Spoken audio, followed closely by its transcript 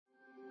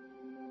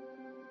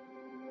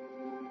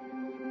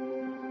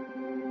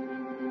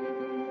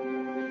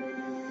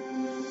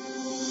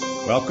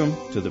Welcome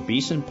to the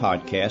Beeson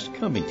Podcast,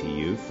 coming to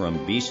you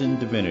from Beeson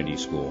Divinity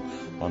School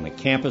on the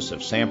campus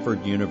of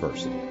Samford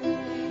University.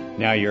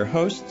 Now your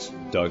hosts,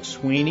 Doug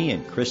Sweeney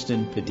and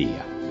Kristen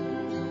Padilla.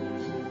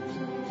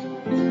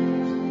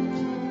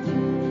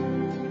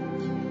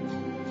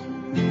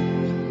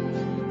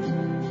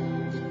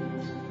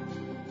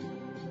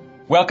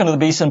 Welcome to the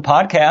Beeson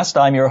Podcast.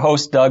 I'm your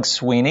host, Doug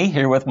Sweeney,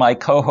 here with my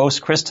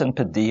co-host, Kristen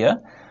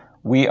Padilla.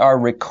 We are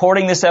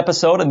recording this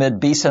episode amid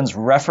Beeson's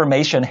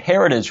Reformation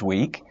Heritage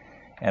Week,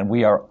 and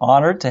we are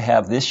honored to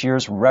have this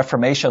year's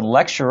Reformation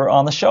lecturer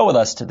on the show with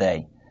us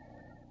today.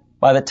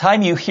 By the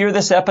time you hear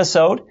this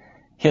episode,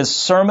 his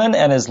sermon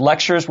and his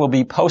lectures will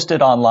be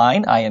posted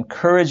online. I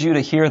encourage you to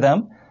hear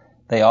them.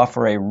 They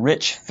offer a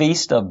rich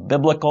feast of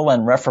biblical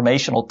and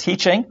reformational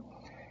teaching,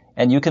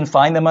 and you can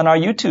find them on our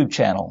YouTube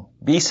channel,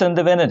 Beeson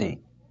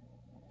Divinity.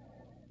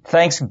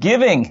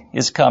 Thanksgiving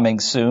is coming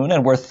soon,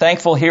 and we're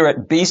thankful here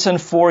at Beeson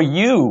for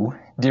you,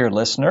 dear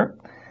listener.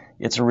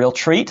 It's a real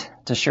treat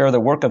to share the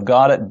work of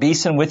God at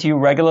Beeson with you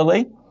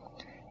regularly.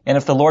 And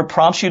if the Lord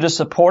prompts you to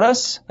support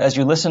us as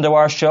you listen to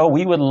our show,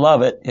 we would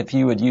love it if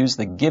you would use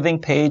the giving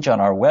page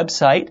on our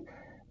website,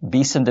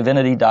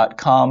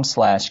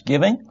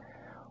 beesondivinity.com/giving,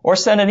 or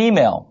send an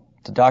email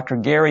to Dr.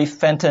 Gary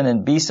Fenton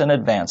in Beeson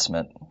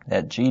Advancement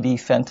at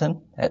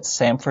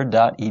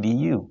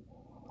gdfenton@samford.edu.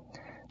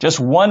 Just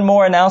one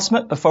more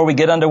announcement before we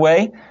get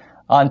underway.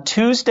 On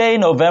Tuesday,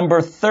 November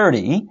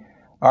 30,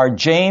 our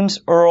James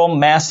Earl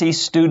Massey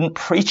Student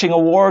Preaching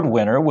Award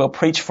winner will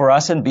preach for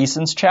us in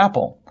Beeson's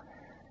Chapel.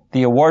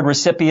 The award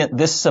recipient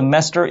this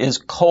semester is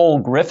Cole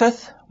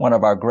Griffith, one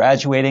of our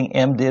graduating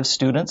MDiv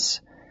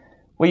students.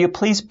 Will you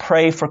please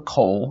pray for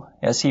Cole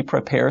as he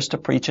prepares to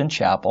preach in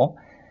chapel,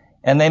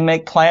 and they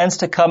make plans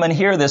to come and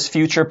hear this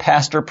future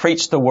pastor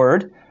preach the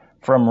word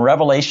from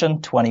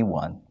Revelation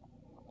 21.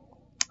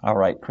 All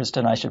right,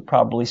 Kristen, I should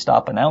probably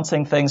stop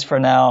announcing things for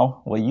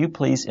now. Will you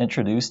please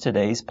introduce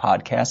today's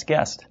podcast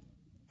guest?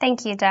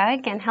 Thank you,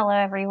 Doug, and hello,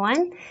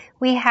 everyone.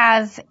 We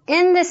have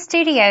in the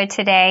studio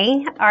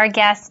today our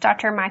guest,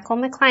 Dr. Michael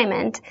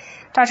McClymond.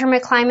 Dr.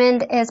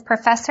 McClymond is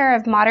professor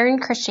of modern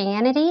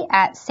Christianity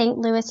at St.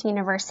 Louis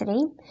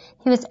University.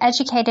 He was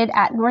educated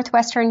at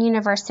Northwestern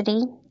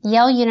University,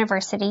 Yale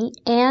University,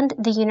 and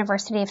the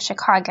University of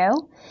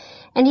Chicago.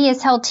 And he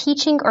has held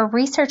teaching or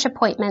research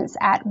appointments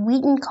at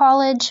Wheaton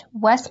College,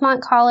 Westmont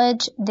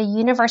College, the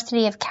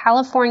University of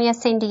California,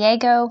 San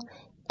Diego,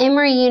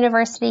 Emory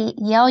University,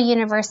 Yale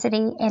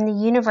University, and the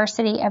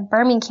University of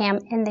Birmingham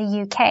in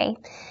the UK.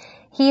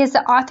 He is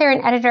the author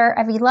and editor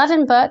of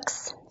 11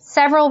 books,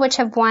 several which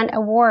have won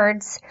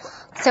awards.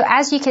 So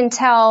as you can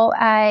tell,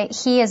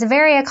 he is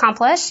very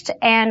accomplished,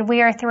 and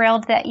we are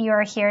thrilled that you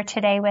are here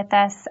today with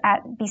us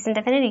at Beeson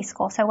Divinity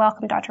School. So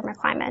welcome, Dr.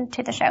 McClymond,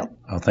 to the show.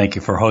 Well, thank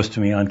you for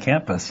hosting me on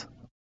campus.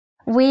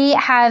 We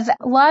have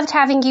loved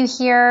having you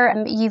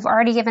here. You've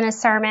already given a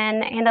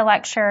sermon and a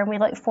lecture, and we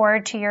look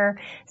forward to your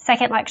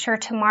second lecture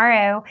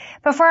tomorrow.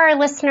 But for our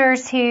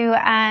listeners who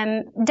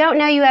don't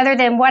know you other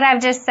than what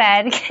I've just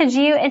said, could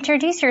you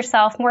introduce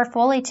yourself more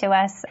fully to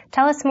us?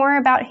 Tell us more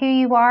about who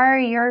you are,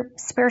 your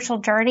spiritual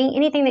journey,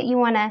 anything that you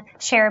want to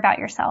share about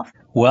yourself.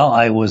 Well,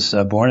 I was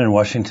born in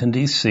Washington,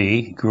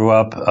 D.C., grew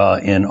up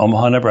in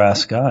Omaha,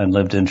 Nebraska, and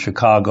lived in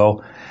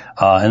Chicago.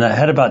 And I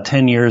had about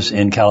 10 years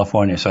in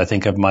California, so I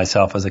think of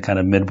myself as a kind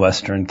of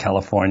Midwestern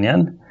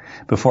Californian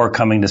before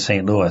coming to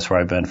St. Louis, where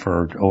I've been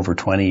for over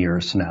 20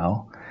 years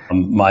now.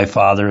 My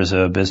father is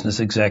a business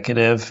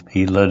executive.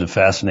 He lived a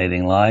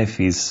fascinating life.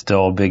 He's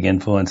still a big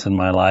influence in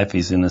my life.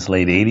 He's in his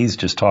late 80s.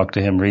 Just talked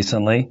to him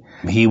recently.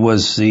 He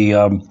was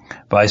the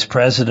vice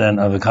president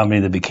of a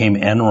company that became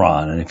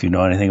Enron. And if you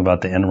know anything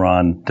about the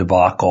Enron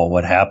debacle,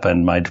 what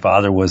happened, my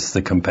father was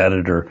the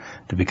competitor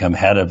to become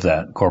head of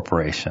that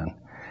corporation.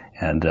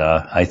 And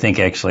I think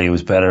actually it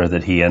was better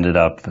that he ended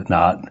up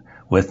not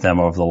with them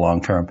over the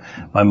long term.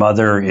 My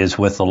mother is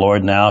with the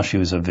Lord now. She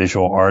was a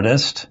visual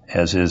artist,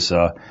 as is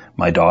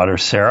my daughter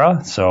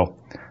Sarah. So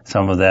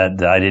some of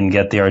that, I didn't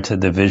get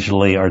the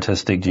visually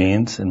artistic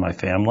genes in my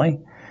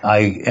family.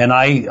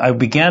 I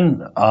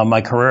began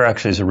my career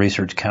actually as a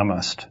research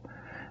chemist.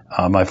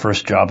 My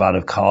first job out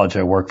of college,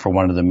 I worked for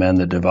one of the men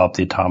that developed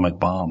the atomic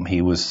bomb.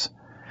 He was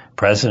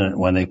president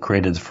when they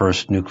created the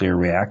first nuclear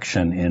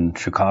reaction in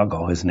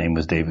Chicago. His name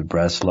was David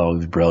Breslow. He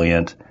was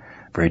brilliant,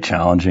 very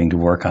challenging to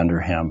work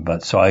under him.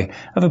 But so I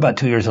have about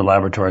 2 years of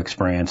laboratory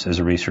experience as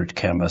a research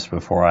chemist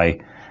before I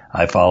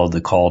followed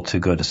the call to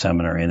go to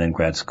seminary and then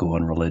grad school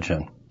in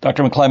religion.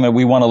 Dr. McClymond,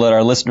 we want to let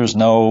our listeners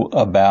know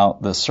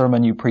about the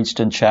sermon you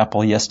preached in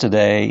chapel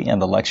yesterday and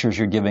the lectures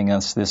you're giving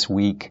us this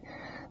week.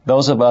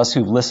 Those of us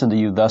who've listened to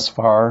you thus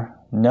far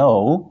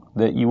know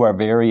that you are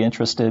very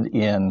interested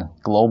in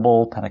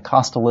global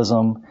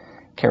Pentecostalism,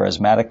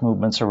 charismatic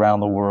movements around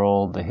the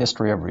world, the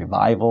history of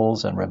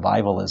revivals and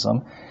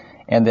revivalism,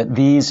 and that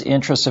these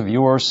interests of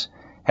yours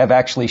have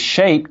actually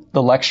shaped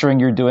the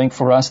lecturing you're doing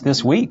for us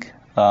this week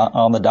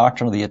on the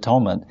doctrine of the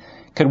atonement.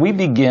 Could we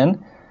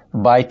begin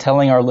by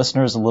telling our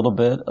listeners a little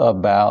bit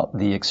about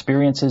the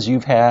experiences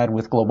you've had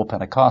with global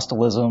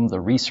Pentecostalism, the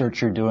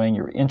research you're doing,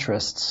 your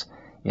interests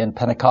in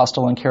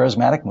Pentecostal and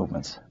charismatic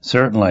movements.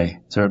 Certainly.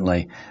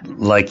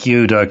 Like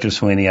you, Dr.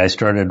 Sweeney, I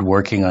started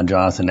working on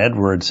Jonathan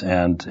Edwards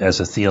and as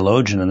a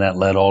theologian, and that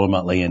led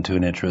ultimately into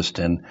an interest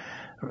in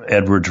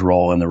Edwards'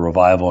 role in the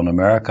revival in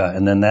America.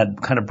 And then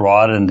that kind of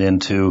broadened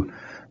into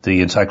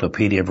the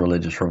Encyclopedia of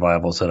Religious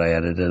Revivals that I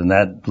edited, and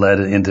that led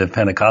into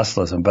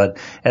Pentecostalism. But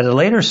at a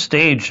later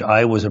stage,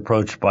 I was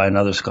approached by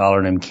another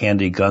scholar named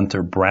Candy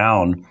Gunther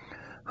Brown,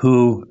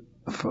 who,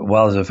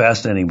 well, there's a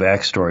fascinating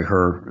backstory,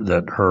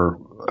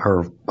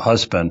 her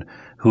husband,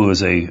 who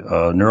is a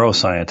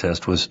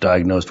neuroscientist, was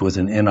diagnosed with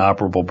an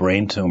inoperable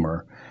brain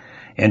tumor.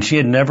 And she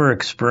had never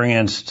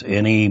experienced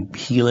any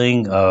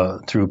healing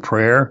through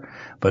prayer,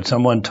 but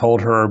someone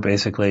told her,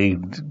 basically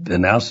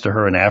announced to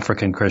her, an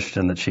African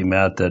Christian that she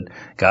met, that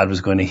God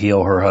was going to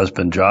heal her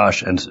husband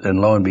Josh, and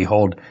lo and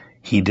behold,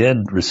 he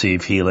did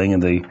receive healing,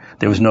 and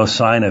there was no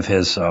sign of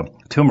his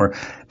tumor.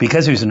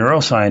 Because he was a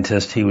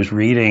neuroscientist, he was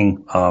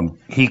reading,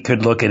 he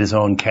could look at his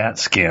own CAT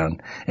scan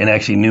and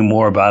actually knew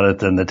more about it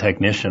than the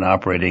technician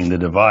operating the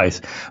device.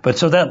 But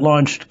so that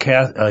launched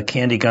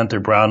Candy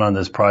Gunther Brown on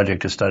this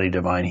project to study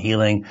divine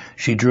healing.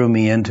 She drew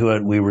me into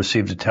it. We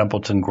received a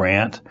Templeton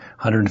grant,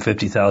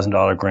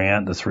 $150,000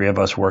 grant. The three of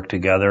us worked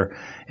together,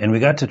 and we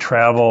got to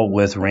travel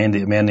with a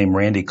man named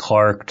Randy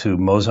Clark to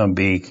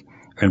Mozambique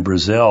in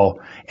Brazil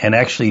and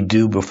actually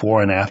do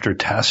before and after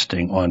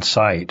testing on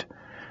site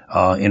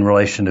in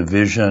relation to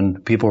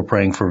vision. People were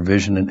praying for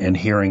vision and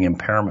hearing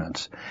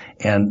impairments.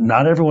 And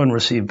not everyone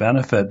received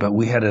benefit, but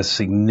we had a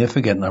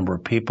significant number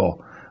of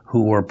people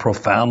who were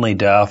profoundly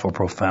deaf or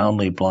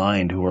profoundly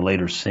blind who were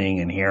later seeing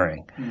and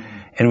hearing. Mm-hmm.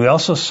 And we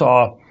also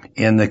saw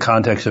in the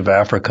context of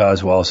Africa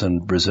as well as in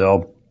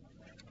Brazil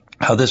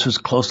how this was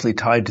closely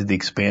tied to the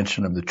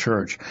expansion of the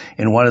church.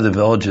 In one of the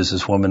villages,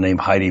 this woman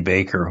named Heidi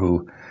Baker,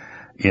 who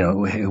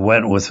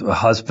went with a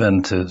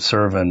husband to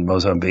serve in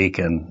Mozambique,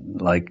 and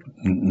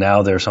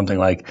now there's something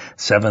like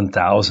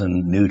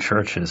 7,000 new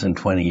churches in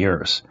 20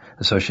 years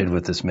associated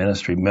with this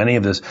ministry. Much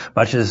of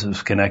this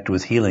was connected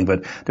with healing,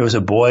 but there was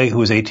a boy who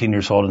was 18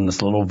 years old in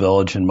this little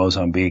village in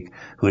Mozambique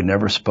who had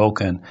never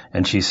spoken,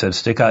 and she said,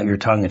 "Stick out your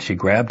tongue," and she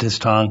grabbed his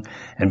tongue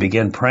and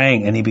began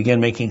praying, and he began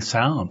making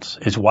sounds.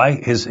 His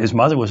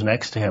mother was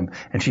next to him,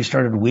 and she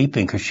started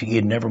weeping because he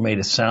had never made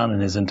a sound in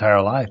his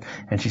entire life.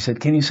 And she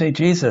said, "Can you say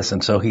Jesus?"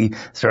 And so he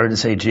started to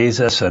say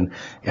Jesus, and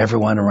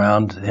everyone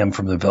around him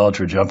from the village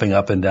were jumping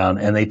up and down,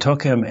 and they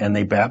took him and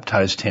they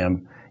baptized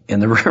him in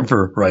the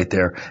river right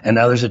there. And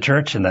now there's a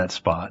church in that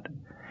spot.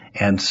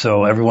 And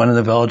so everyone in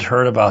the village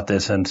heard about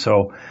this, and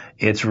so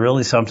it's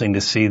really something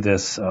to see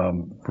this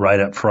right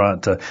up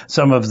front.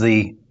 Some of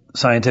the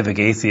scientific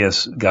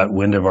atheists got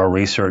wind of our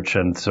research,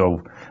 and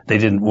so they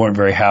weren't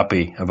very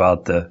happy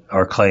about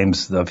our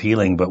claims of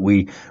healing, but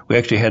we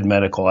actually had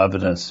medical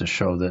evidence to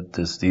show that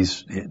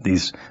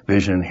these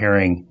vision and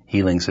hearing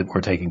healings that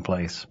were taking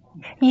place.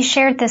 You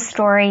shared this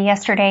story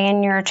yesterday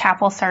in your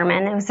chapel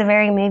sermon. It was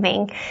very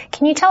moving.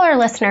 Can you tell our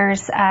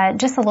listeners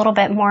just a little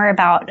bit more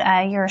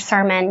about your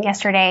sermon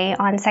yesterday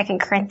on 2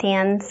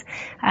 Corinthians?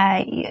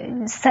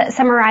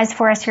 Summarize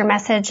for us your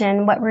message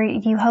and what were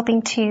you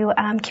hoping to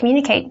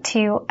communicate to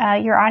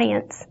your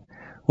audience?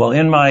 Well,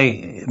 in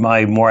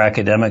my more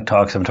academic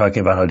talks, I'm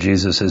talking about how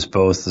Jesus is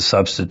both the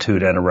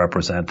substitute and a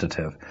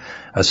representative.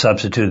 A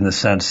substitute in the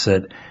sense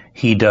that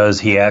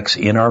he acts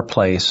in our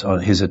place on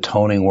his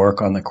atoning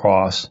work on the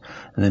cross,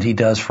 and that he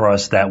does for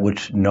us that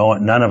which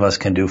none of us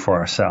can do for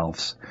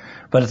ourselves.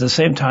 But at the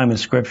same time in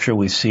Scripture,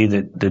 we see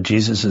that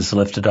Jesus is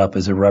lifted up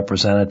as a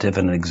representative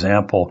and an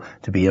example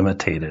to be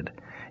imitated.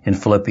 In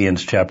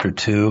Philippians chapter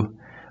 2,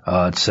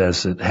 it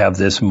says that have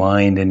this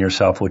mind in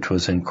yourself which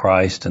was in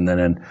Christ, and then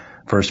in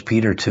 1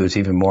 Peter 2, it's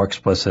even more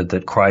explicit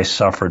that Christ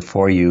suffered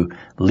for you,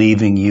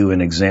 leaving you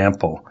an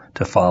example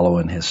to follow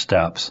in his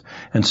steps.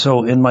 And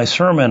so in my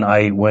sermon,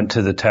 I went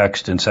to the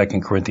text in 2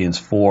 Corinthians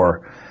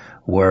 4,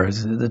 where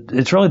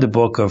it's really the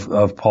book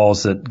of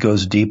Paul's that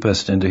goes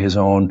deepest into his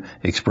own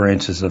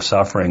experiences of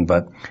suffering,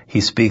 but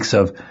he speaks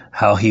of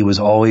how he was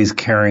always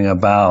carrying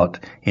about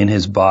in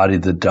his body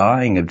the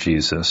dying of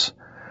Jesus,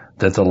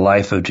 that the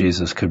life of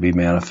Jesus could be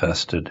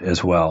manifested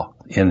as well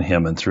in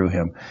him and through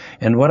him.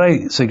 And what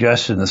I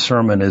suggested in the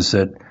sermon is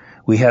that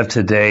we have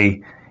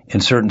today in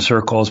certain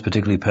circles,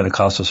 particularly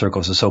Pentecostal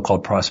circles, the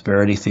so-called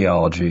prosperity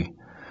theology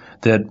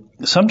that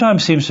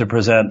sometimes seems to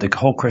present the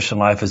whole Christian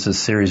life as a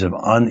series of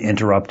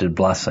uninterrupted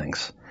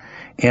blessings.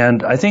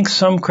 And I think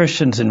some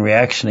Christians in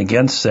reaction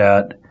against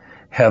that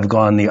have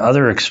gone the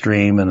other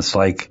extreme, and it's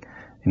like,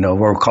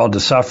 we're called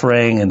to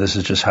suffering and this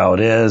is just how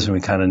it is, and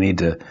we kind of need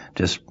to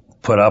just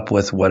put up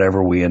with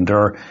whatever we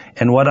endure.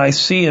 And what I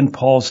see in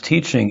Paul's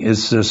teaching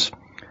is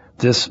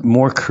this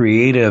more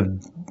creative,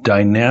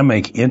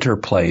 dynamic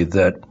interplay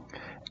that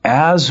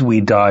as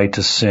we die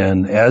to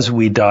sin, as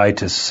we die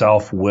to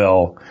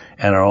self-will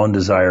and our own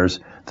desires,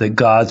 that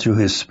God through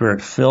his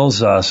Spirit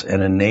fills us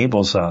and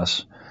enables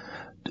us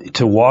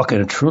to walk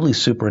in a truly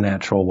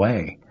supernatural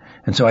way.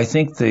 And so I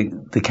think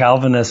the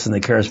Calvinists and the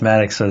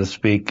Charismatics, so to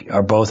speak,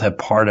 have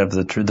part of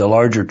the truth. The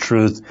larger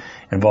truth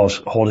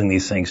involves holding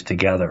these things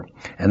together.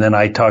 And then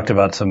I talked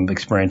about some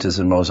experiences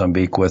in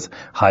Mozambique with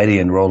Heidi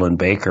and Roland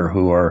Baker,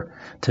 who are,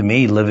 to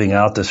me, living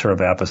out this sort of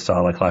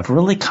apostolic life,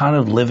 really kind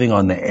of living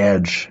on the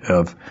edge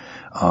of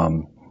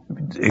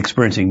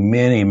experiencing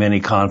many, many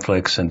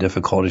conflicts and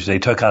difficulties. They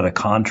took out a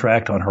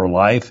contract on her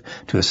life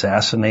to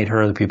assassinate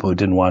her, the people who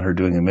didn't want her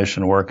doing the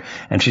mission work.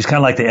 And she's kind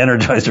of like the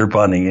Energizer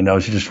Bunny,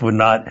 she just would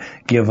not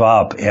give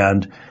up.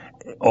 And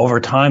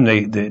over time,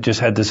 they just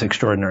had this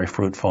extraordinary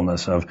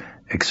fruitfulness of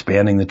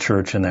expanding the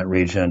church in that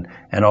region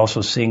and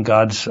also seeing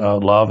God's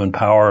love and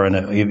power,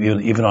 and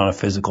even on a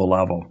physical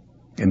level,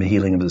 in the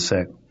healing of the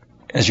sick.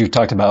 As you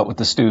talked about with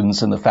the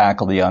students and the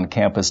faculty on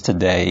campus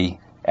today,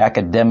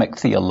 academic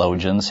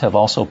theologians have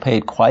also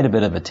paid quite a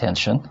bit of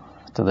attention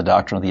to the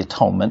doctrine of the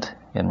atonement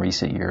in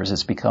recent years.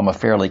 It's become a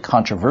fairly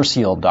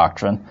controversial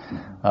doctrine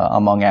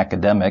among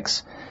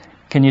academics.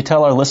 Can you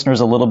tell our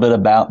listeners a little bit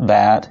about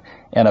that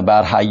and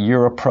about how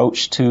your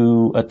approach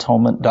to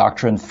atonement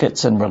doctrine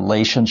fits in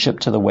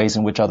relationship to the ways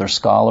in which other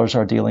scholars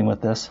are dealing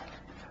with this?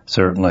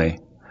 Certainly.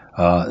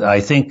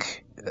 I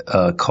think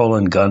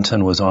Colin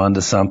Gunton was on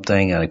to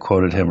something, and I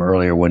quoted him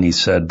earlier when he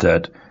said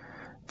that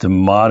the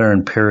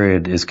modern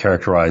period is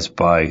characterized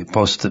by,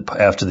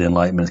 after the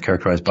Enlightenment, is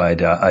characterized by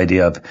the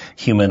idea of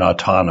human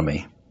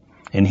autonomy.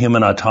 And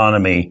human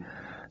autonomy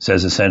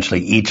says essentially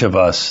each of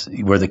us,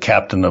 we're the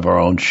captain of our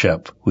own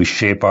ship. We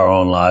shape our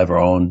own life, our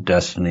own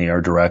destiny,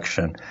 our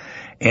direction.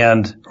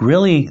 And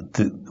really,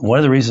 one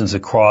of the reasons the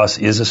cross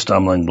is a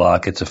stumbling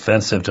block, it's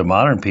offensive to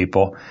modern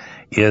people,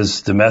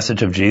 is the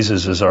message of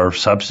Jesus as our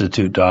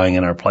substitute dying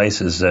in our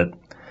places, that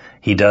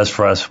he does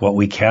for us what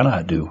we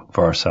cannot do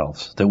for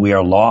ourselves, that we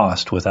are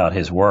lost without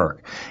his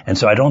work. And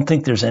so I don't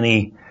think there's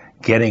any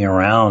getting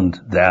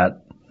around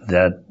that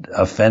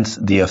offense,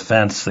 the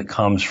offense that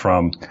comes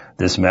from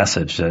this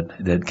message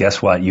that guess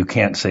what? You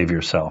can't save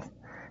yourself.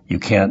 You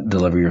can't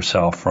deliver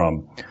yourself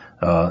from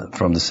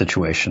the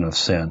situation of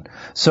sin.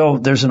 So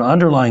there's an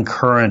underlying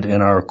current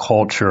in our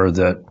culture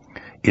that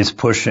is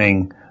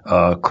pushing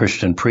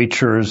Christian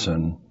preachers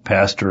and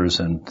pastors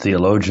and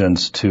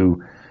theologians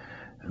to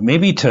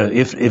maybe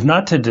if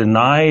not to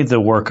deny the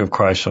work of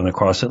Christ on the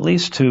cross, at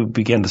least to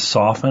begin to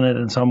soften it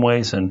in some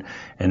ways and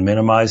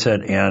minimize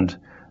it.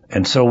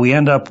 And so we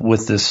end up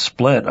with this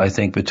split, I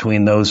think,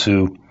 between those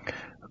who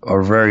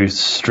are very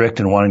strict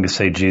in wanting to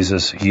say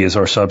Jesus, he is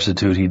our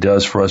substitute. He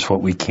does for us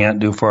what we can't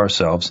do for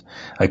ourselves.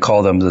 I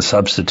call them the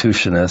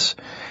substitutionists.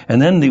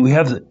 And then we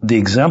have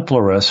the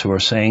exemplarists who are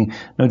saying,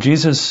 no,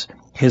 Jesus,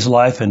 his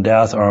life and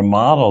death are a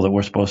model that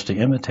we're supposed to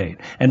imitate.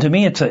 And to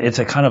me, it's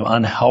a kind of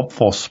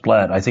unhelpful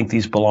split. I think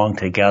these belong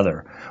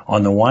together.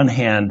 On the one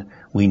hand,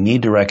 we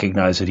need to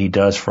recognize that he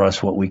does for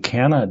us what we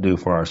cannot do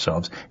for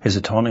ourselves, his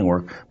atoning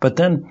work. But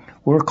then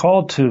we're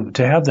called to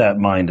have that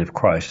mind of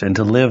Christ and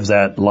to live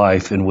that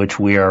life in which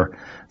we are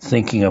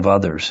thinking of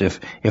others.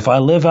 If I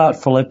live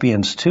out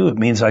Philippians 2, it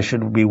means I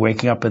should be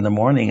waking up in the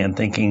morning and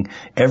thinking,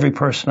 every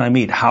person I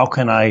meet, how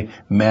can I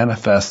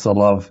manifest the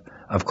love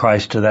of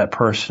Christ to that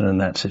person in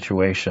that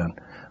situation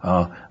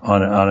on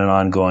an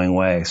ongoing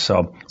way.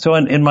 So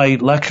in my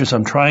lectures,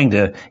 I'm trying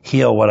to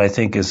heal what I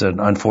think is an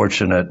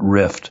unfortunate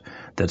rift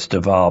that's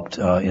developed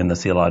in the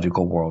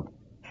theological world.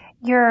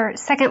 Your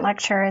second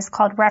lecture is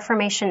called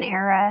Reformation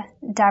Era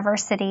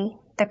Diversity,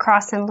 the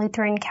Cross in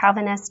Lutheran,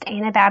 Calvinist,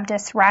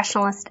 Anabaptist,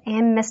 Rationalist,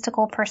 and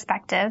Mystical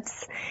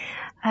Perspectives.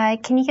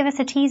 Can you give us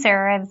a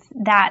teaser of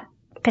that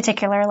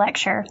particular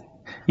lecture?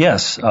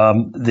 Yes,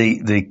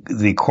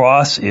 the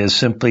cross is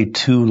simply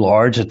too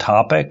large a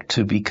topic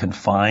to be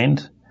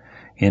confined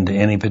into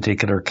any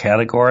particular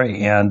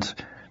category, and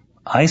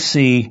I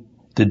see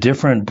the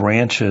different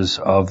branches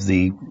of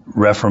the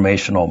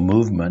reformational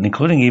movement,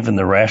 including even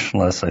the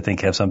rationalists, I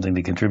think have something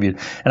to contribute.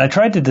 And I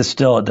tried to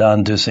distill it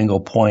down to a single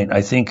point.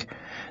 I think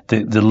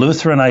the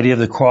Lutheran idea of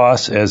the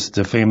cross, as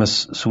the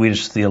famous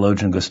Swedish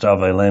theologian Gustav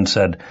Eilin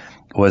said,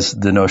 was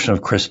the notion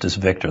of Christus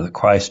Victor, that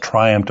Christ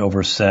triumphed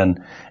over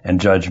sin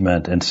and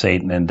judgment and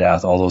Satan and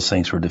death. All those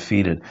things were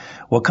defeated.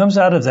 What comes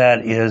out of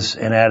that is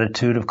an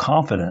attitude of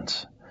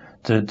confidence.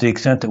 To the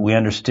extent that we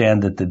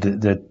understand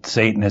that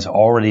Satan has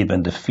already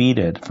been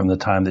defeated from the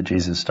time that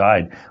Jesus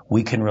died,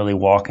 we can really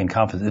walk in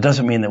confidence. It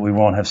doesn't mean that we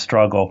won't have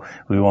struggle,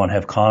 we won't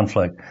have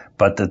conflict,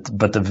 but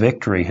the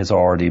victory has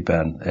already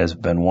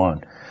been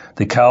won.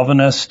 The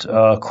Calvinist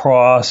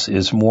cross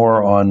is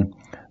more on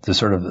the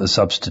sort of a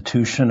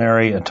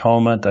substitutionary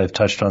atonement. I've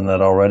touched on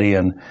that already,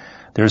 and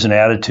there's an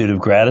attitude of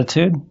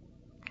gratitude.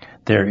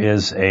 There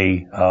is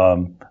a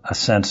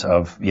sense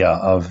of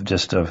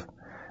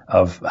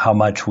how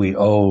much we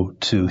owe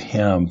to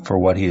him for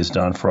what he has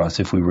done for us,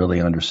 if we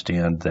really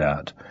understand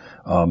that.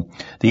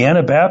 The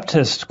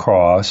Anabaptist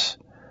cross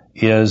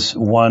is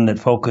one that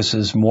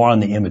focuses more on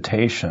the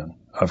imitation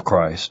of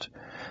Christ.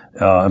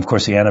 Of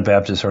course, the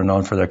Anabaptists are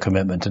known for their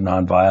commitment to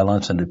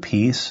nonviolence and to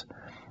peace.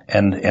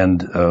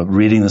 and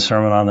reading the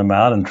Sermon on the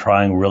Mount and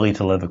trying really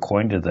to live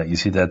according to that. You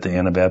see that the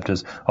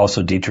Anabaptists,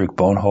 also Dietrich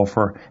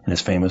Bonhoeffer in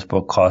his famous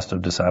book, Cost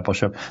of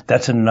Discipleship.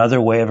 That's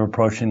another way of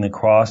approaching the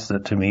cross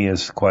that to me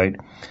is quite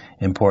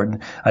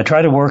important. I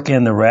try to work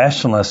in the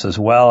rationalists as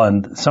well,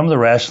 and some of the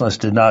rationalists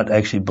did not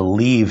actually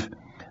believe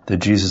that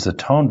Jesus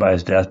atoned by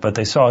his death, but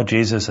they saw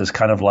Jesus as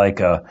kind of like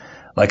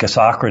a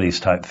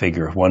Socrates type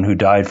figure, one who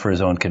died for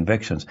his own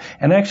convictions.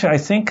 And actually, I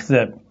think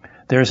that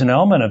there's an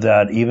element of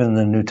that even in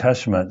the New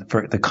Testament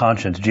for the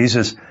conscience.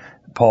 Jesus,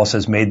 Paul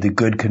says, made the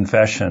good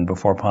confession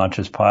before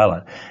Pontius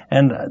Pilate.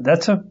 And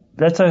that's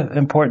an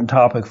important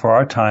topic for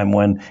our time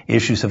when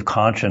issues of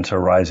conscience are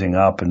rising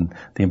up and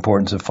the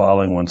importance of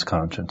following one's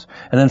conscience.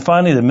 And then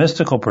finally, the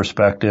mystical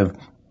perspective,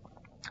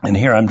 and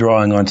here I'm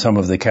drawing on some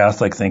of the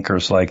Catholic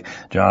thinkers like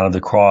John of the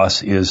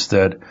Cross, is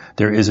that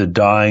there is a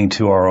dying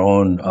to our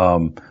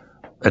own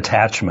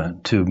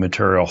attachment to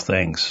material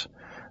things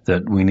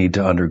that we need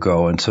to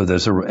undergo. And so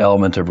there's an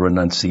element of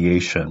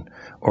renunciation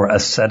or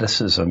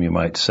asceticism, you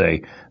might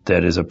say,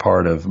 that is a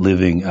part of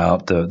living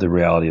out the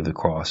reality of the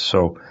cross.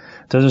 So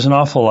there's an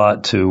awful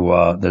lot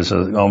to, there's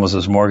almost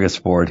a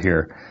smorgasbord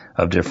here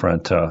of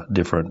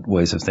different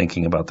ways of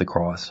thinking about the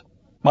cross.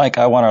 Mike,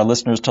 I want our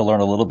listeners to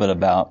learn a little bit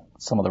about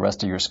some of the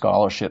rest of your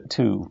scholarship,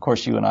 too. Of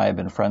course, you and I have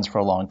been friends for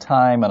a long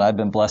time, and I've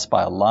been blessed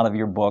by a lot of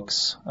your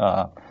books.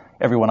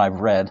 Everyone I've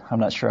read. I'm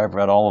not sure I've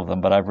read all of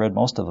them, but I've read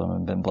most of them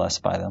and been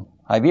blessed by them.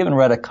 I've even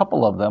read a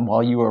couple of them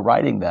while you were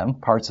writing them,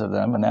 parts of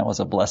them, and that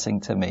was a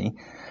blessing to me.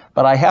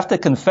 But I have to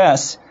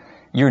confess,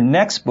 your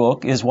next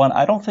book is one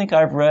I don't think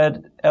I've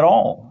read at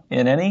all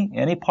in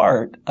any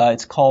part.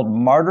 It's called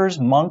Martyrs,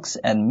 Monks,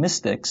 and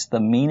Mystics, The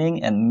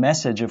Meaning and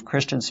Message of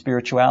Christian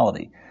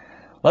Spirituality.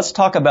 Let's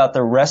talk about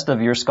the rest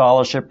of your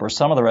scholarship, or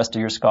some of the rest of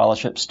your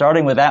scholarship,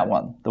 starting with that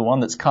one, the one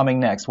that's coming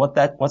next. What's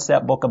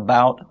that book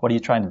about? What are you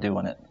trying to do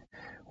in it?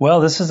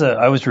 Well,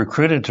 I was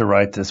recruited to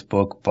write this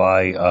book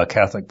by a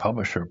Catholic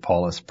publisher,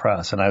 Paulus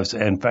Press, and I was,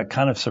 in fact,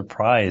 kind of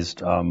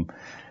surprised.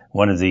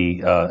 One of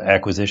the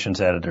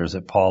acquisitions editors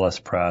at Paulus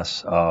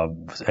Press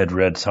had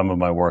read some of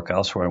my work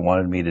elsewhere and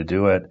wanted me to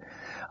do it.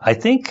 I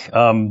think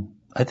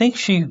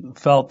she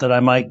felt that I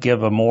might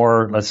give a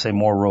more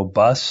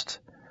robust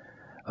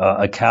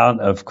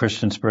account of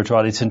Christian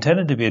spirituality. It's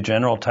intended to be a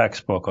general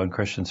textbook on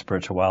Christian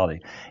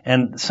spirituality.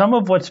 And some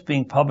of what's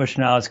being published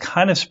now is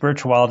kind of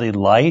spirituality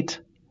light.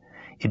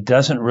 It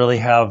doesn't really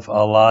have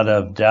a lot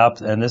of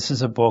depth. And this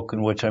is a book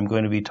in which I'm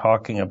going to be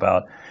talking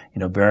about,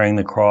 bearing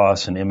the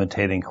cross and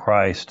imitating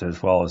Christ,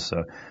 as well as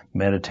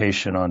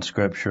meditation on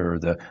Scripture,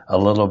 a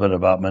little bit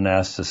about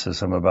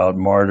monasticism, about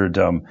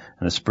martyrdom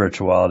and the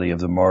spirituality of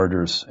the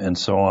martyrs, and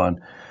so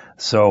on.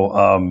 So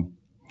I'm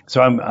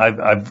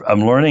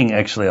learning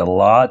actually a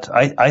lot.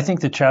 I think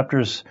there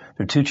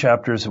are two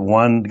chapters.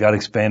 One got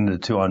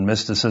expanded to two on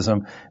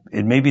mysticism.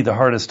 It may be the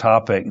hardest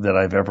topic that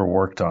I've ever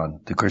worked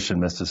on, the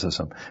Christian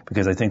mysticism,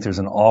 because I think there's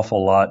an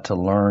awful lot to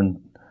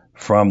learn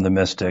from the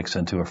mystics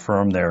and to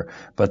affirm there.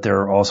 But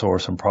there also are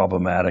some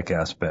problematic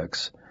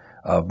aspects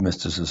of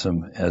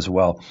mysticism as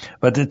well.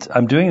 But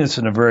I'm doing this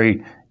in a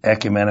very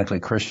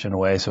ecumenically Christian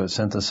way, so it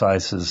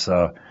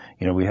synthesizes,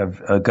 we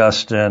have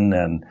Augustine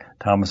and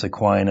Thomas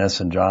Aquinas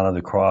and John of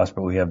the Cross,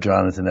 but we have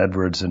Jonathan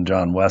Edwards and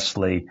John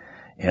Wesley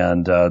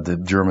and the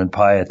German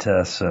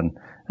Pietists, and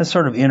a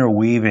sort of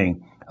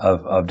interweaving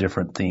of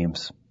different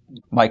themes.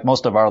 Mike,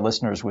 most of our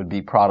listeners would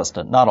be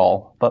Protestant. Not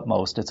all, but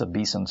most. It's a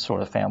Beeson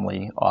sort of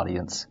family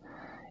audience.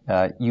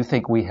 You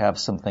think we have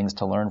some things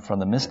to learn from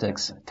the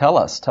mystics. Tell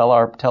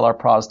our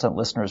Protestant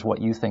listeners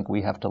what you think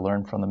we have to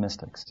learn from the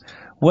mystics.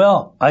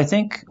 Well, I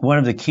think one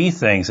of the key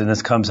things, and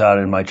this comes out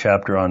in my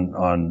chapter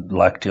on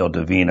Lectio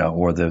Divina,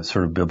 or the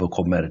sort of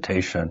biblical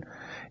meditation,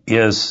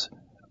 is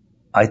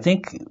I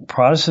think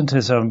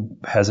Protestantism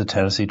has a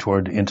tendency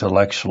toward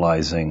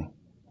intellectualizing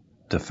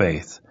the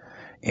faith.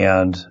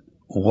 And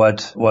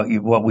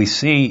what we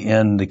see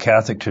in the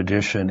Catholic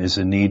tradition is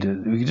a need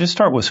we just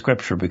start with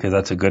Scripture, because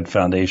that's a good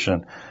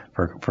foundation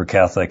for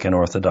Catholic and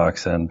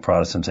Orthodox and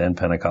Protestants and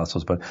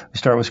Pentecostals. But we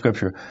start with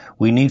Scripture.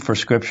 We need for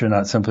Scripture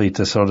not simply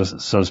to so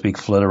to speak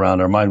flit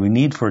around our mind. We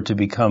need for it to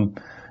become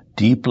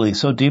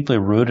so deeply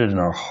rooted in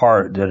our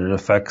heart that it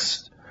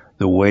affects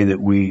the way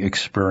that we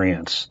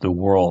experience the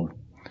world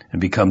and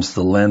becomes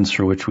the lens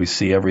through which we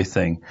see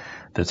everything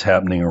that's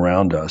happening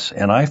around us.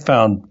 And I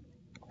found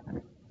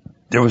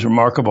there was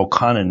remarkable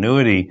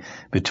continuity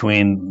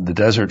between the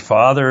Desert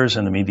Fathers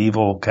and the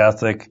medieval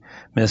Catholic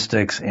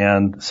mystics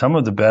and some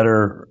of the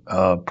better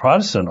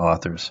Protestant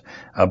authors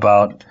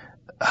about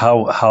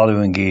how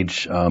to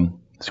engage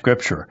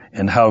Scripture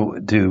and how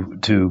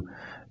to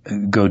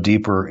go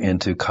deeper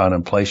into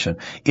contemplation.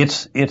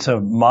 It's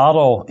a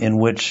model in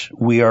which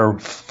we are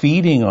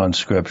feeding on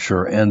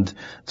Scripture, and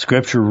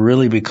Scripture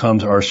really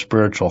becomes our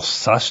spiritual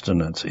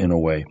sustenance in a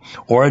way.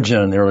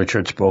 Origen in the early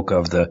church spoke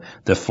of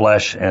the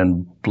flesh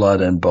and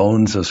blood and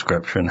bones of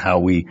Scripture and how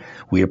we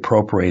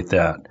appropriate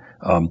that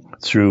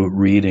through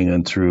reading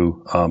and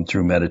through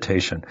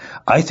meditation.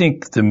 I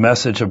think the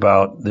message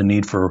about the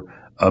need for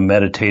a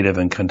meditative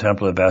and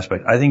contemplative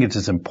aspect. I think it's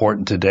as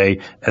important today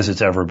as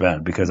it's ever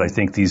been, because I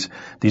think these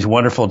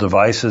wonderful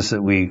devices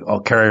that we all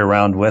carry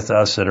around with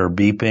us that are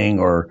beeping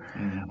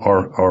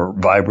or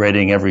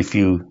vibrating every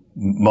few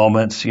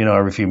moments,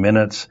 every few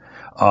minutes,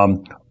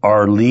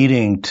 are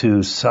leading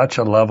to such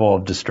a level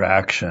of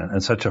distraction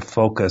and such a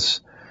focus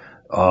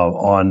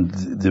on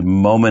the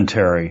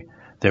momentary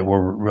that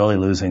we're really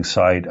losing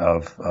sight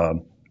of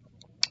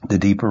the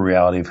deeper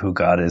reality of who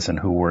God is and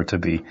who we're to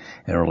be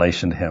in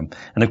relation to Him.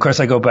 And of course,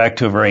 I go back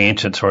to a very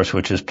ancient source,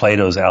 which is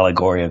Plato's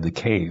allegory of the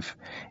cave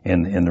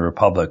in the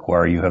Republic,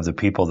 where you have the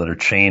people that are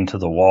chained to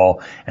the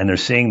wall and they're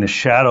seeing the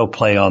shadow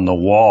play on the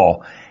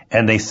wall,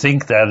 and they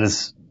think that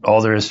is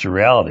all there is to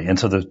reality. And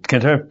so the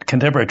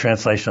contemporary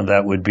translation of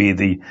that would be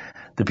the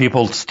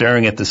people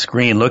staring at the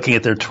screen, looking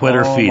at their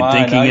Twitter feed,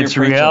 thinking it's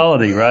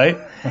reality, right?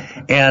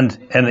 And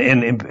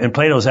in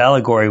Plato's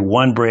allegory,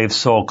 one brave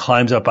soul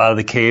climbs up out of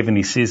the cave and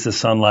he sees the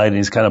sunlight and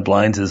he's kind of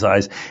blinds his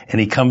eyes, and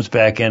he comes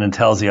back in and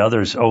tells the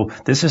others, oh,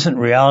 this isn't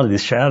reality,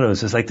 these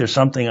shadows. It's like there's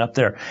something up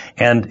there.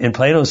 And in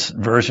Plato's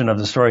version of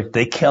the story,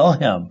 they kill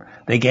him.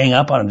 They gang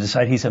up on him,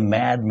 decide he's a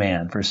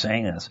madman for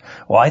saying this.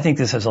 Well, I think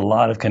this has a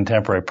lot of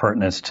contemporary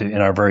pertinence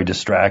in our very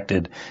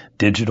distracted,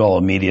 digital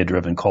and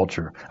media-driven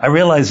culture. I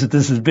realize that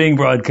this is being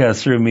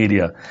broadcast through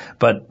media,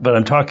 but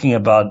I'm talking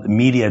about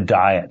media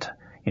diet.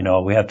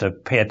 We have to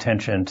pay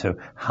attention to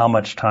how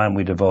much time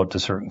we devote to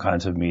certain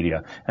kinds of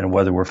media and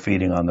whether we're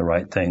feeding on the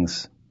right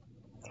things.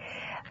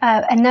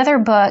 Another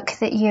book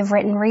that you've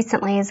written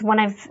recently is one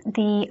of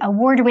the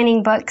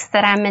award-winning books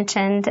that I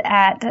mentioned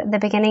at the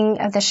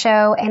beginning of the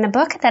show, and a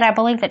book that I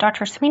believe that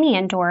Dr. Sweeney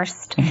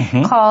endorsed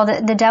called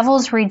The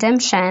Devil's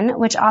Redemption,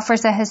 which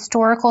offers a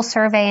historical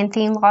survey and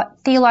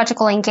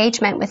theological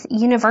engagement with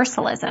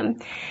universalism.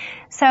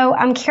 So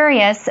I'm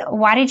curious,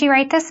 why did you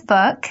write this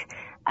book?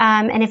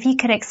 And if you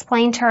could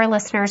explain to our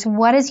listeners,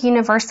 what is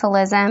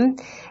universalism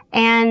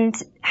and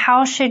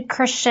how should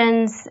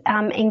Christians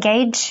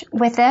engage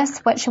with this?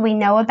 What should we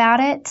know about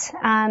it?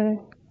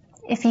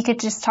 If you could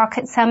just talk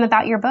some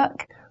about your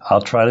book.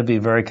 I'll try to be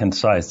very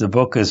concise. The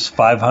book is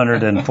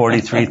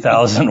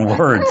 543,000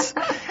 words.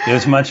 It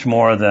was much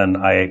more than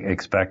I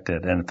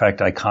expected. And in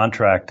fact, I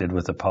contracted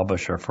with the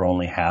publisher for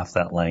only half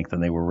that length,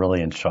 and they were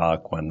really in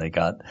shock when they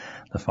got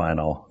the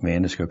final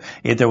manuscript.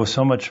 There was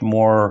so much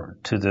more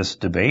to this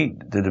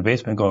debate. The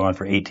debate's been going on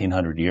for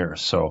 1,800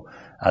 years. So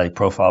I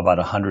profile about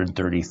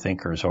 130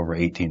 thinkers over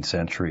 18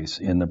 centuries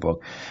in the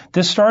book.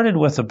 This started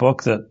with a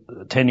book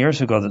that 10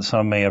 years ago that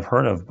some may have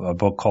heard of, a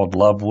book called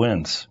Love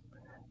Wins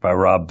by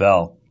Rob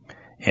Bell.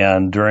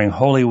 And during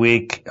Holy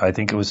Week, I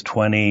think it was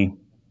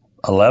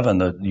 2011,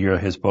 the year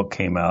his book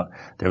came out,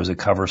 there was a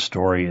cover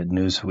story at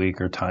Newsweek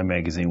or Time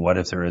Magazine, What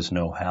If There Is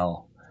No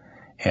Hell?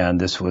 And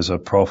this was a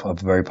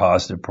very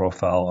positive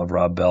profile of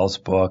Rob Bell's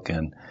book.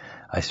 And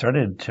I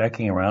started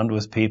checking around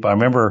with people. I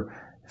remember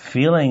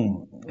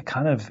feeling a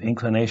kind of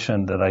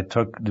inclination that I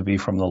took to be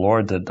from the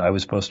Lord, that I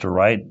was supposed to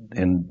write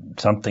in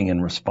something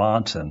in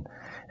response. And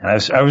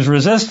I was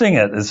resisting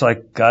it. It's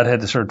like God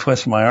had to sort of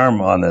twist my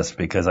arm on this,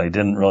 because I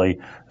didn't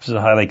really, this is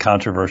a highly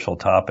controversial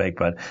topic,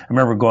 but I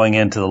remember going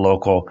into the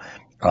local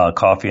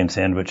coffee and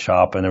sandwich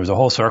shop, and there was a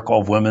whole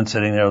circle of women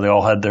sitting there. They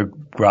all had their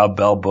Rob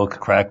Bell book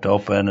cracked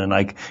open, and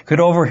I could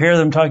overhear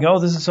them talking, oh,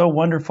 this is so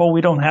wonderful.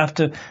 We don't have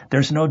to,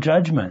 there's no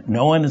judgment.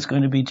 No one is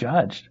going to be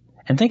judged.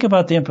 And think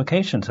about the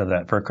implications of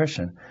that for a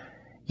Christian.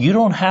 You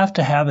don't have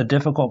to have a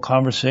difficult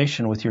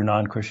conversation with your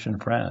non-Christian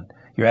friend,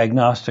 your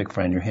agnostic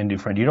friend, your Hindu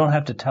friend. You don't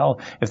have to tell.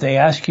 If they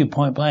ask you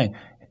point blank,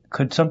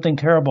 could something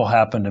terrible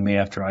happen to me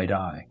after I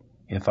die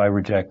if I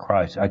reject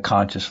Christ? I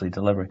consciously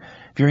deliver.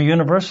 If you're a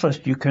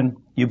universalist,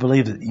 you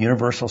believe that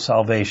universal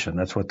salvation.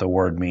 That's what the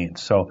word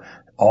means. So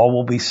all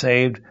will be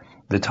saved.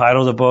 The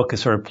title of the book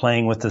is sort of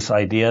playing with this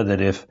idea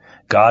that if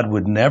God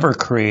would never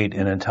create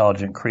an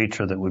intelligent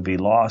creature that would be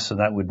lost, then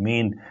that would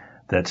mean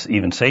that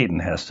even Satan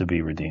has to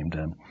be redeemed.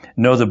 And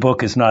no, the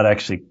book is not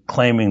actually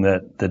claiming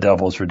that the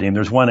devil's redeemed.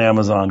 There's one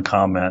Amazon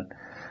comment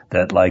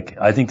that, like,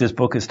 I think this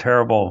book is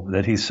terrible,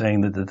 that he's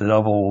saying that the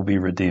devil will be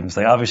redeemed. It's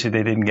like, obviously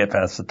they didn't get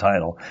past the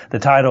title. The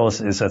title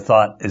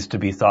is to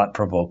be thought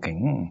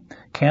provoking.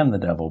 Can the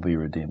devil be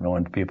redeemed? I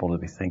want people to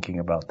be thinking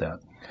about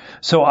that.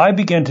 So I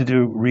began to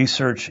do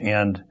research,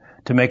 and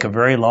to make a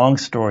very long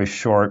story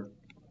short,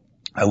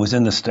 I was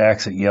in the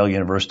stacks at Yale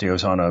University. I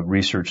was on a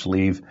research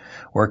leave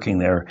working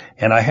there,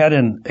 and I had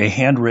a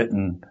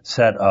handwritten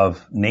set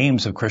of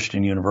names of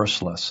Christian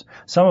Universalists,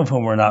 some of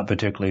whom were not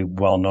particularly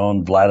well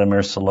known,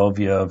 Vladimir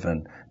Soloviev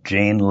and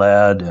Jane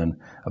Led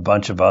and a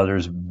bunch of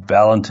others,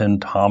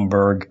 Valentin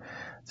Tomberg,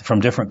 from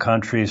different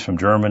countries, from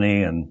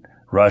Germany and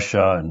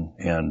Russia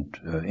and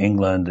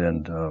England,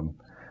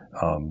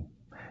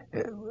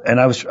 and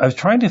I was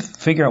trying to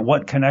figure out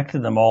what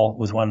connected them all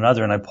with one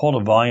another, and I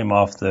pulled a volume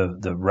off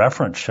the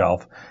reference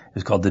shelf.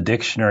 It's called the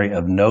Dictionary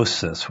of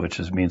Gnosis, which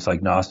means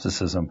like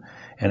Gnosticism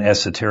and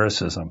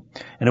esotericism.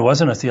 And it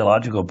wasn't a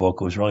theological book.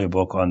 It was really a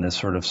book on this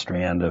sort of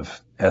strand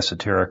of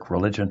esoteric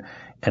religion.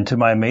 And to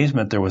my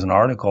amazement, there was an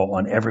article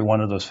on every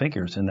one of those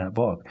figures in that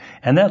book.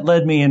 And that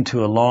led me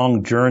into a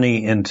long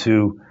journey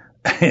into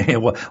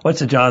what's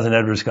the Jonathan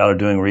Edwards scholar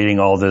doing reading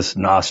all this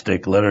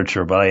Gnostic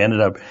literature? But I ended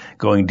up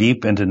going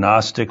deep into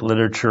Gnostic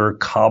literature,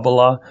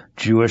 Kabbalah,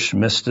 Jewish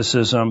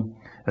mysticism,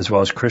 as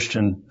well as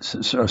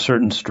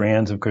certain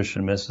strands of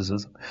Christian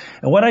mysticism.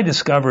 And what I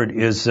discovered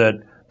is that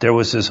there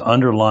was this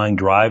underlying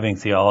driving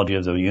theology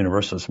of the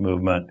Universalist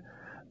movement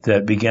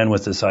that began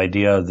with this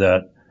idea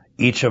that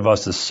each of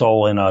us, the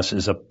soul in us,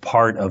 is a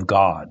part of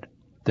God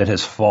that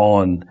has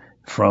fallen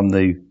from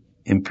the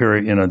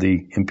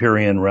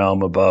Empyrean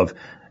realm above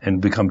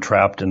and become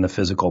trapped in the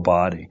physical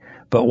body.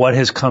 But what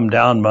has come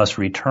down must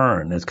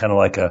return. It's kind of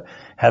like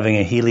having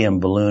a helium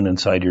balloon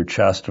inside your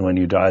chest, and when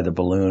you die, the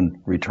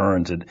balloon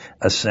returns. It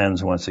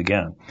ascends once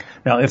again.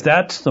 Now, if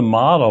that's the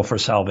model for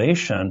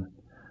salvation,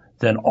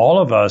 then all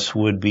of us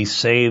would be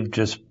saved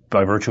just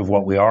by virtue of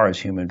what we are as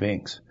human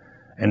beings.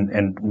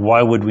 And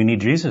why would we need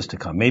Jesus to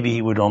come? Maybe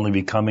he would only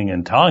be coming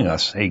and telling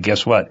us, hey,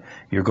 guess what?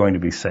 You're going to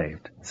be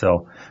saved.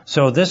 So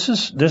this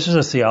is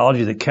a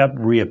theology that kept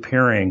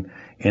reappearing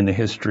in the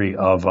history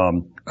of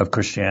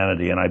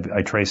Christianity, and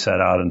I trace that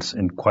out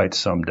in quite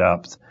some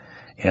depth.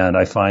 And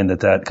I find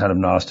that kind of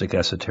Gnostic,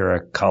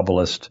 esoteric,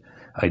 Kabbalist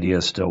idea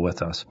is still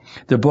with us.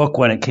 The book,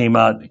 when it came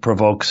out,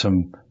 provoked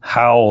some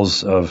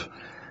howls of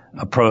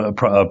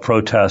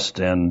protest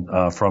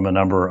and from a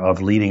number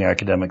of leading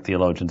academic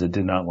theologians that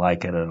did not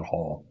like it at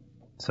all.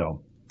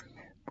 So,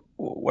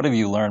 what have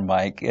you learned,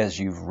 Mike, as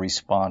you've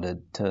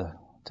responded to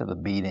the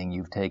beating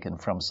you've taken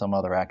from some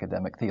other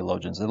academic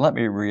theologians? And let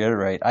me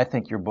reiterate, I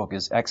think your book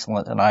is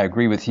excellent, and I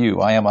agree with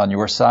you. I am on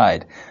your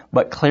side.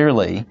 But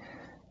clearly,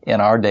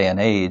 in our day and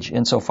age,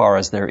 insofar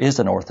as there is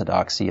an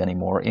orthodoxy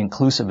anymore,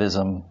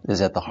 inclusivism is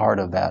at the heart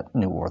of that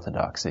new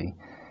orthodoxy.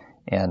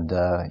 And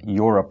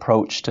your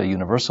approach to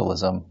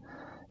universalism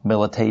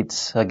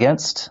militates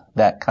against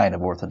that kind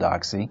of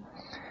orthodoxy.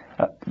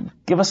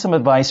 Give us some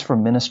advice for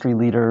ministry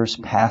leaders,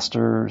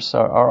 pastors.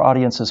 Our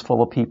audience is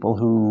full of people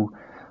who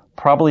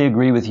probably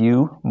agree with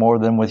you more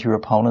than with your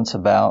opponents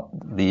about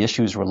the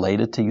issues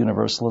related to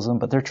universalism,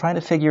 but they're trying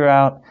to figure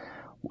out,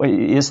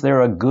 is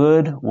there a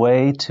good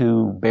way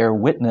to bear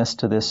witness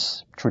to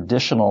this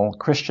traditional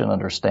Christian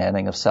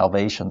understanding of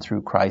salvation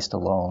through Christ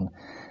alone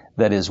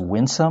that is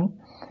winsome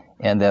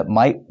and that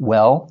might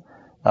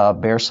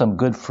bear some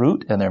good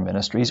fruit in their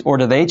ministries? Or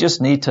do they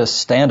just need to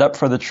stand up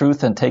for the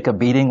truth and take a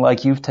beating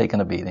like you've taken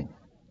a beating?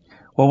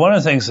 Well, one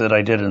of the things that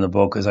I did in the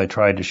book is I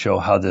tried to show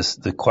how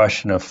the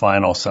question of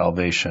final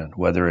salvation,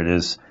 whether it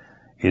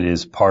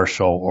is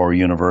partial or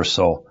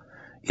universal,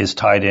 is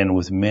tied in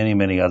with many,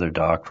 many other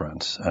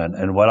doctrines.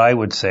 And what I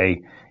would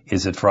say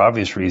is that for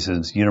obvious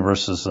reasons,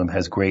 universalism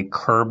has great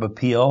curb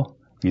appeal.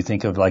 You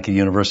think of like a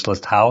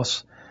universalist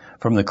house.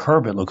 From the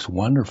curb, it looks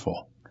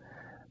wonderful.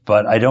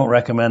 But I don't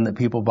recommend that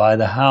people buy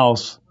the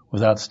house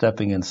without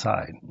stepping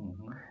inside,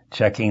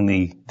 checking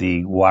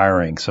the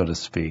wiring, so to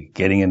speak,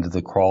 getting into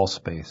the crawl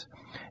space.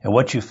 And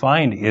what you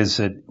find is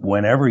that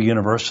whenever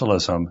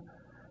universalism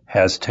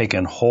has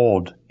taken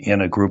hold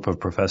in a group of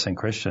professing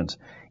Christians,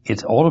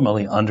 it's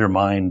ultimately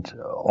undermined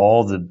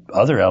all the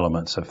other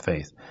elements of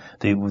faith.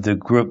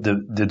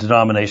 The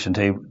denomination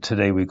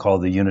today we call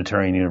the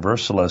Unitarian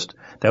Universalist,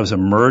 that was a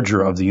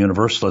merger of the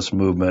Universalist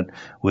movement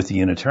with the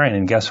Unitarian.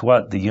 And guess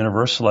what? The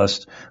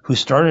Universalists, who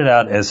started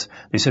out as,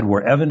 they said,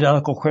 we're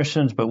evangelical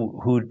Christians, but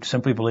who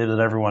simply believe that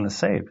everyone is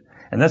saved.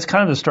 And that's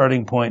kind of the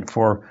starting point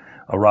for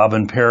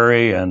Robin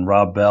Perry and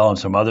Rob Bell and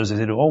some others. They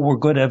said, oh, we're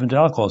good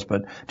evangelicals,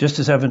 but just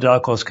as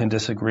evangelicals can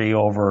disagree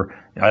over,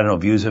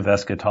 views of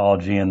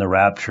eschatology and the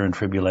rapture and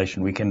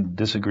tribulation, we can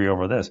disagree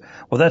over this.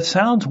 Well, that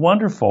sounds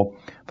wonderful,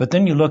 but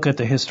then you look at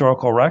the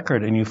historical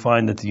record and you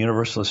find that the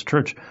Universalist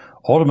Church,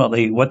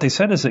 ultimately, what they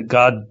said is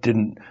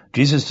that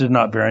Jesus did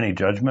not bear any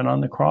judgment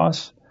on the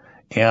cross.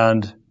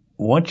 And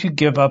once you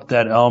give up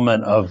that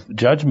element of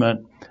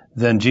judgment,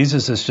 then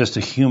Jesus is just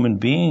a human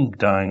being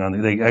dying on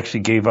they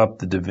actually gave up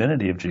the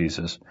divinity of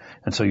Jesus.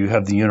 And so you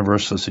have the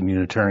Universalists and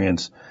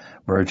Unitarians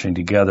merging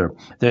together.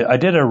 I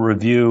did a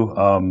review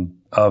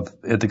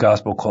at the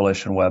Gospel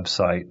Coalition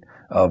website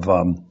of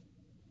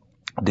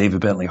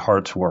David Bentley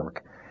Hart's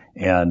work.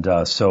 And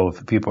so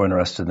if people are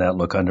interested in that,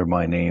 look under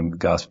my name,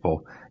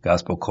 Gospel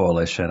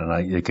Coalition,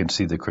 and you can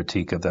see the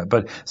critique of that.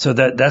 But so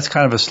that's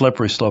kind of a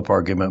slippery slope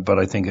argument, but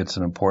I think it's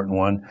an important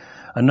one.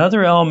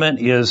 Another element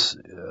is,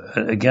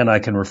 again, I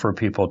can refer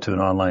people to an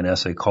online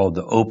essay called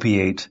The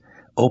Opiate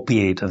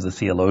of the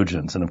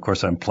Theologians. And of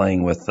course, I'm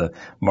playing with the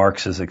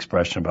Marx's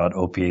expression about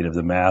opiate of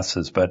the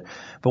masses. But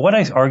what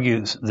I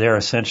argue there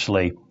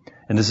essentially,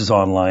 and this is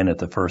online at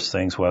the First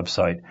Things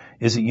website,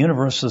 is that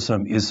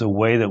universalism is the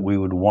way that we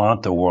would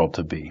want the world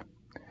to be.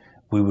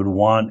 We would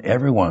want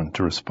everyone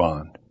to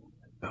respond.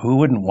 Who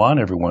wouldn't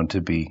want everyone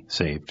to be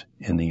saved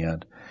in the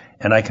end?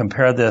 And I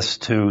compare this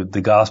to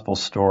the gospel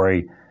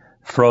story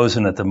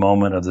frozen at the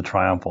moment of the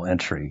triumphal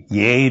entry.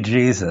 Yay,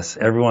 Jesus.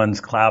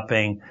 Everyone's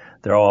clapping.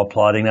 They're all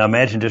applauding. Now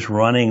imagine just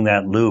running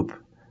that loop,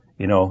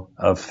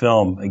 of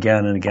film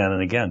again and again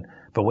and again.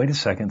 But wait a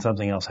second,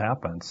 something else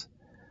happens.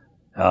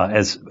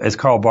 As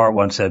Karl Barth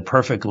once said,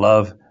 perfect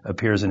love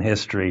appears in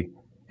history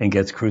and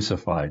gets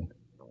crucified.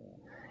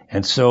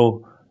 And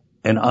so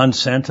an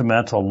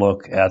unsentimental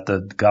look at the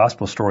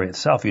gospel story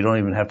itself. You don't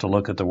even have to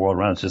look at the world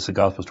around. It's just the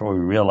gospel story.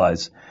 We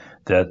realize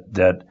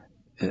that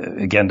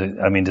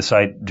again, to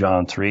cite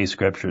John 3,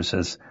 Scripture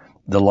says,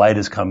 the light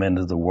has come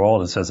into the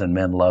world. It says, and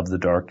men love the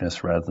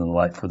darkness rather than the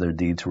light, for their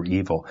deeds were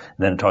evil. And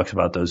then it talks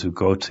about those who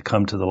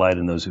come to the light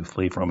and those who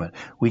flee from it.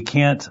 We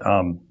can't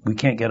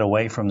get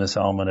away from this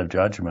element of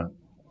judgment.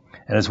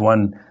 And as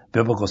one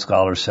biblical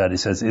scholar said, he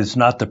says, it's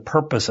not the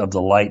purpose of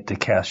the light to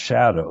cast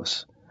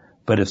shadows,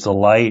 but if the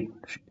light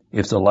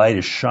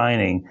is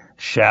shining,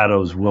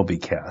 shadows will be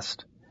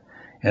cast.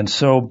 And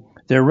so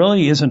there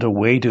really isn't a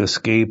way to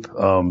escape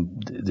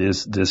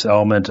this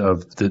element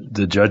of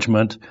the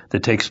judgment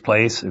that takes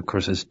place. Of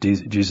course, as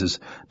Jesus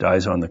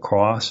dies on the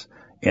cross,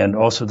 and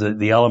also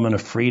the element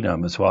of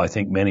freedom as well. I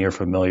think many are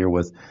familiar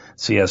with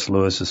C.S.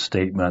 Lewis's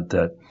statement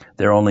that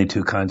there are only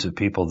two kinds of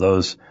people: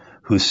 those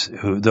who say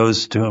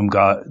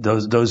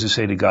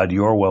to God,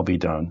 "Your will be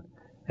done,"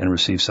 and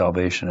receive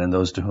salvation, and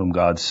those to whom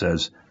God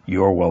says,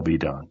 "Your will be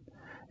done."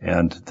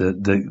 And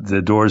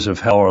the doors of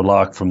hell are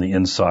locked from the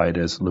inside,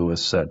 as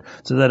Lewis said.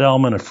 So that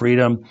element of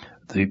freedom,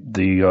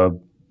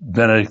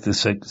 Benedict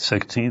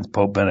XVI,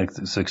 Pope Benedict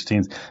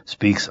XVI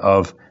speaks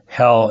of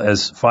hell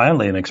as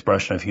finally an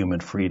expression of human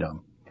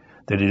freedom,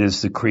 that it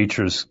is the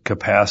creature's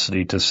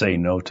capacity to say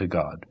no to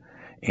God.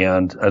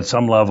 And at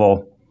some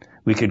level,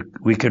 we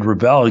could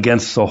rebel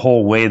against the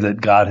whole way that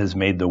God has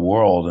made the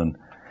world. And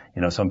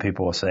some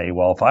people will say,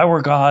 well, if I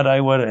were God, I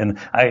would. And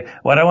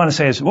what I want to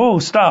say is, whoa,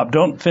 stop.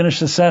 Don't finish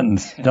the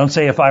sentence. Don't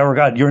say, if I were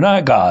God. You're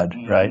not God,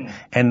 right?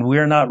 And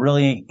we're not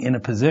really in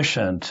a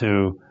position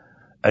to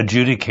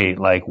adjudicate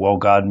like, well,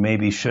 God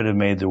maybe should have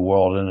made the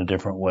world in a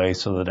different way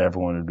so that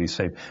everyone would be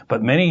safe.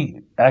 But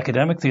many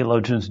academic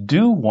theologians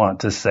do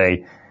want to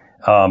say,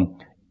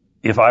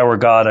 if I were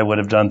God, I would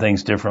have done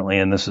things differently,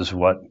 and this is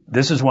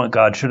what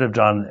God should have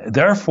done.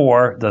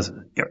 Therefore,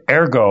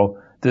 ergo,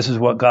 this is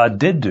what God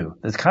did do.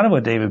 That's kind of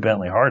what David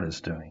Bentley Hart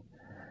is doing.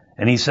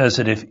 And he says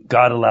that if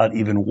God allowed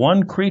even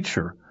one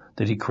creature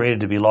that he created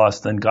to be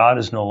lost, then God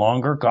is no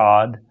longer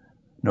God,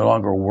 no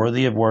longer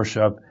worthy of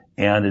worship,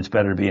 and it's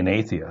better to be an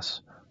atheist.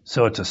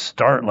 So it's a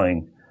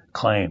startling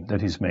claim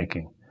that he's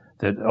making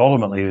that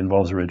ultimately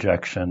involves a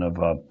rejection of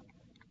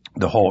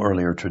the whole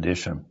earlier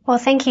tradition. Well,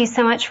 thank you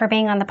so much for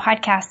being on the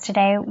podcast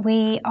today.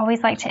 We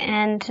always like to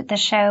end the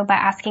show by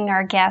asking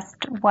our guest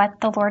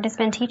what the Lord has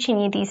been teaching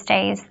you these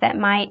days that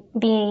might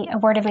be a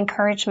word of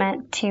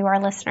encouragement to our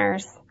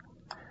listeners.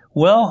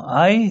 Well,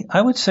 I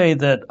would say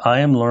that I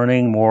am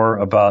learning more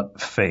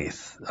about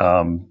faith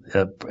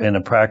in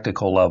a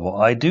practical level.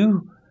 I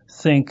do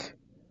think,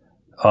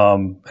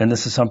 and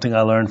this is something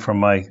I learned from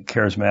my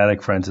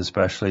charismatic friends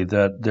especially,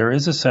 that there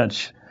is a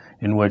sense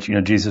in which,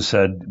 Jesus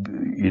said,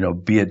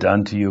 be it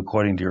done to you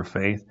according to your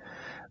faith,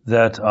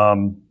 that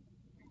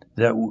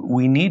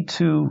we need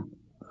to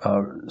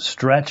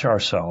stretch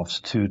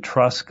ourselves to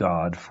trust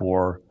God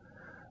for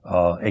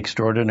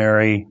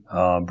extraordinary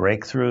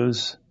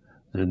breakthroughs,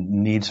 the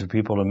needs of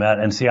people to met.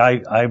 And see,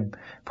 I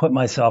put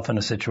myself in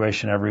a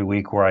situation every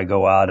week where I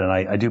go out and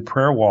I do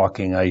prayer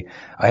walking. I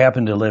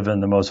happen to live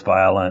in the most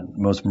violent,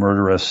 most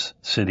murderous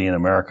city in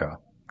America.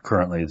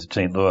 Currently, it's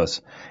St.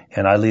 Louis,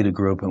 and I lead a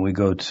group, and we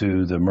go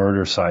to the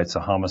murder sites, the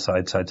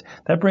homicide sites.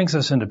 That brings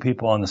us into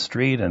people on the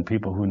street and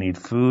people who need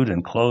food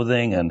and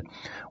clothing. And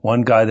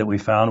one guy that we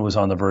found was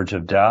on the verge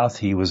of death.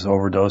 He was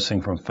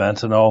overdosing from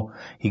fentanyl.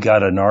 He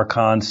got a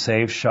Narcan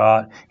save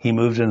shot. He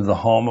moved into the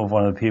home of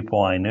one of the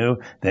people I knew.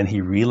 Then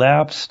he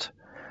relapsed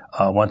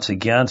once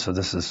again. So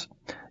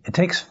it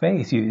takes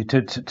faith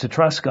to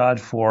trust God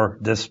for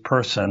this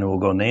person who will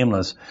go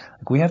nameless.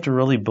 We have to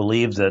really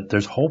believe that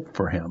there's hope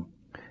for him.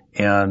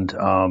 And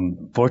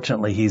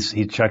fortunately,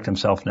 he checked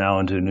himself now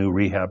into a new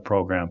rehab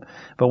program.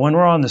 But when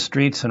we're on the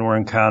streets and we're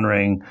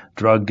encountering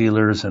drug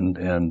dealers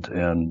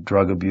and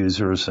drug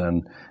abusers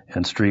and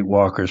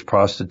streetwalkers,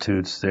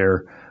 prostitutes,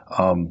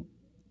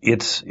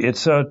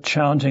 it's a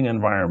challenging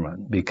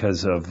environment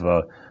because of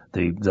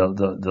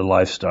the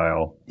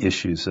lifestyle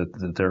issues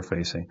that they're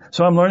facing.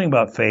 So I'm learning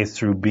about faith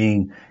through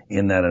being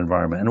in that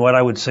environment. And what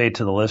I would say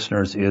to the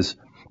listeners is,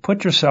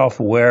 put yourself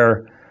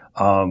where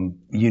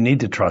you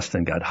need to trust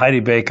in God. Heidi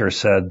Baker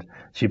said,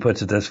 she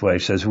puts it this way,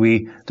 she says,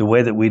 the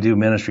way that we do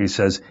ministry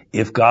says,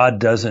 if God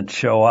doesn't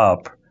show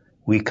up,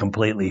 we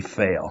completely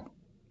fail.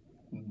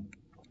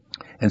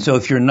 And so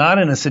if you're not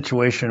in a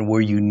situation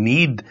where you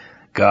need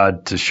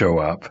God to show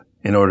up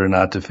in order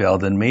not to fail,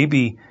 then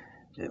maybe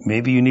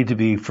you need to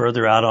be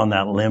further out on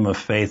that limb of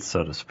faith,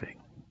 so to speak.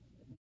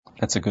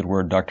 That's a good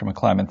word, Dr.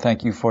 McClyman.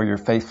 Thank you for your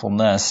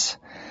faithfulness.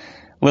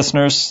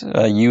 Listeners,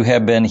 you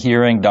have been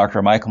hearing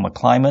Dr. Michael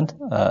McClyman,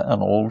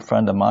 an old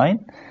friend of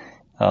mine,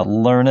 a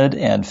learned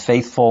and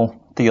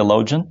faithful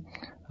theologian,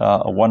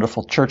 a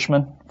wonderful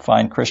churchman,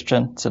 fine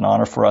Christian. It's an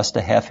honor for us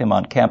to have him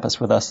on campus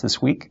with us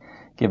this week,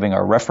 giving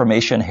our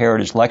Reformation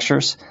Heritage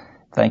Lectures.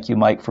 Thank you,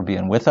 Mike, for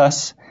being with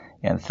us.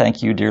 And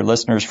thank you, dear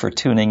listeners, for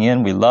tuning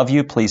in. We love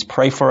you. Please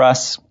pray for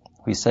us.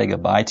 We say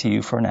goodbye to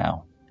you for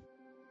now.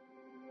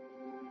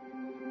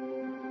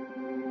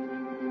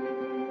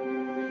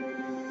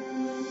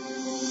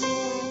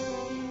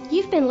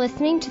 been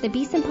listening to the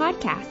Beeson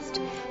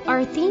Podcast.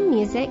 Our theme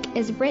music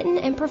is written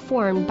and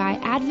performed by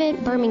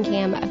Advent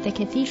Birmingham of the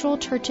Cathedral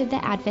Church of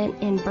the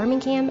Advent in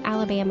Birmingham,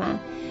 Alabama.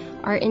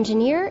 Our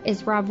engineer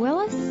is Rob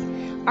Willis.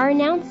 Our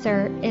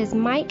announcer is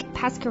Mike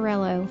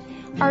Pasquarello.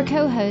 Our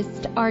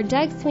co-hosts are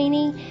Doug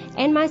Sweeney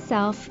and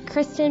myself,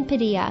 Kristen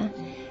Padilla.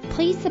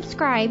 Please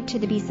subscribe to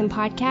the Beeson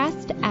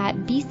Podcast at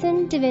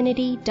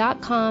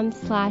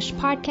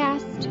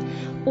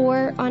beesondivinity.com/podcast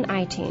or on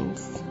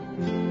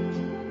iTunes.